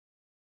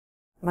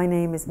My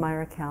name is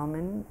Maira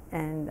Kalman,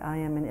 and I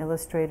am an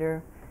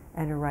illustrator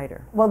and a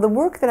writer. Well, the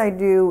work that I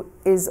do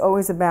is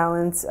always a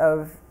balance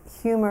of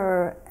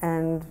humor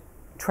and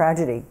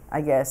tragedy,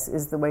 I guess,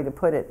 is the way to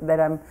put it. That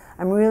I'm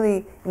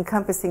really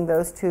encompassing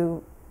those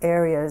two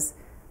areas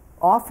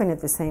often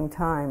at the same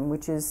time,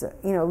 which is, a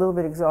little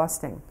bit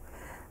exhausting.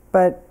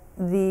 But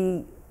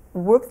the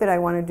work that I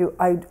want to do,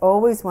 I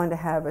always want to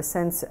have a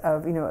sense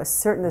of, a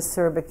certain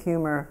acerbic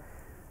humor,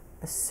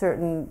 a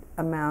certain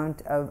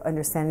amount of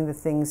understanding that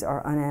things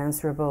are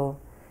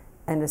unanswerable,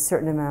 and a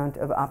certain amount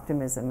of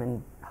optimism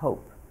and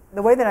hope.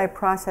 The way that I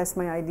process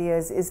my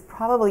ideas is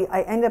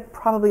I end up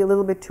probably a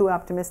little bit too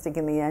optimistic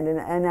in the end,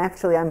 and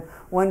actually I'm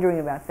wondering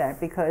about that,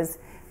 because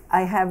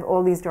I have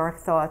all these dark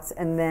thoughts,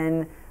 and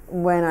then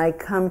when I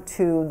come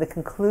to the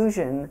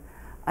conclusion,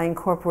 I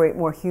incorporate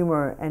more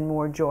humor and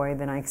more joy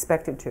than I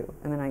expected to,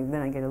 and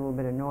then I get a little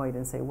bit annoyed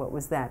and say, what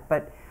was that?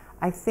 But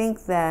I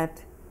think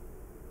that,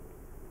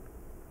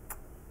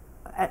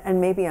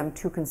 and maybe I'm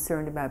too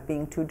concerned about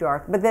being too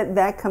dark, but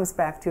that comes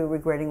back to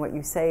regretting what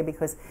you say,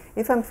 because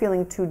if I'm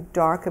feeling too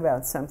dark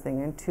about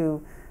something and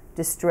too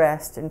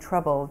distressed and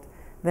troubled,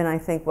 then I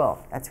think,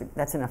 well,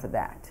 that's enough of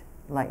that.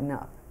 Lighten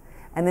up.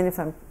 And then if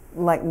I'm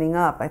lightening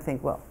up, I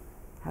think, well,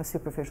 how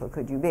superficial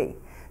could you be?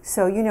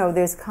 So,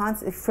 there's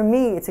for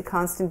me, it's a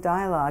constant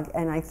dialogue,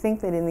 and I think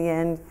that in the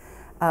end,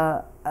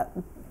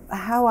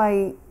 how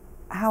I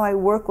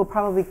work will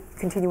probably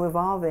continue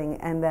evolving,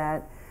 and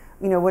that,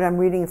 what I'm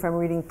reading, if I'm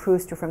reading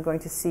Proust, or if I'm going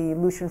to see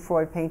Lucian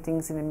Freud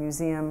paintings in a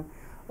museum,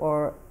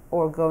 or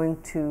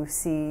going to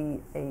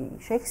see a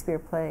Shakespeare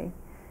play,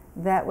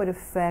 that would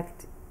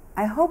affect,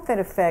 I hope that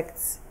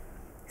affects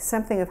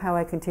something of how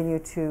I continue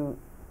to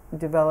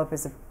develop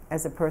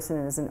as a person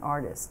and as an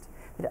artist.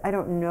 That I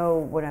don't know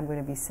what I'm going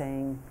to be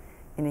saying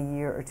in a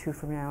year or two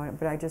from now,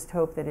 but I just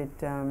hope that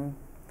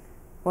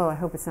I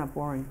hope it's not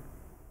boring.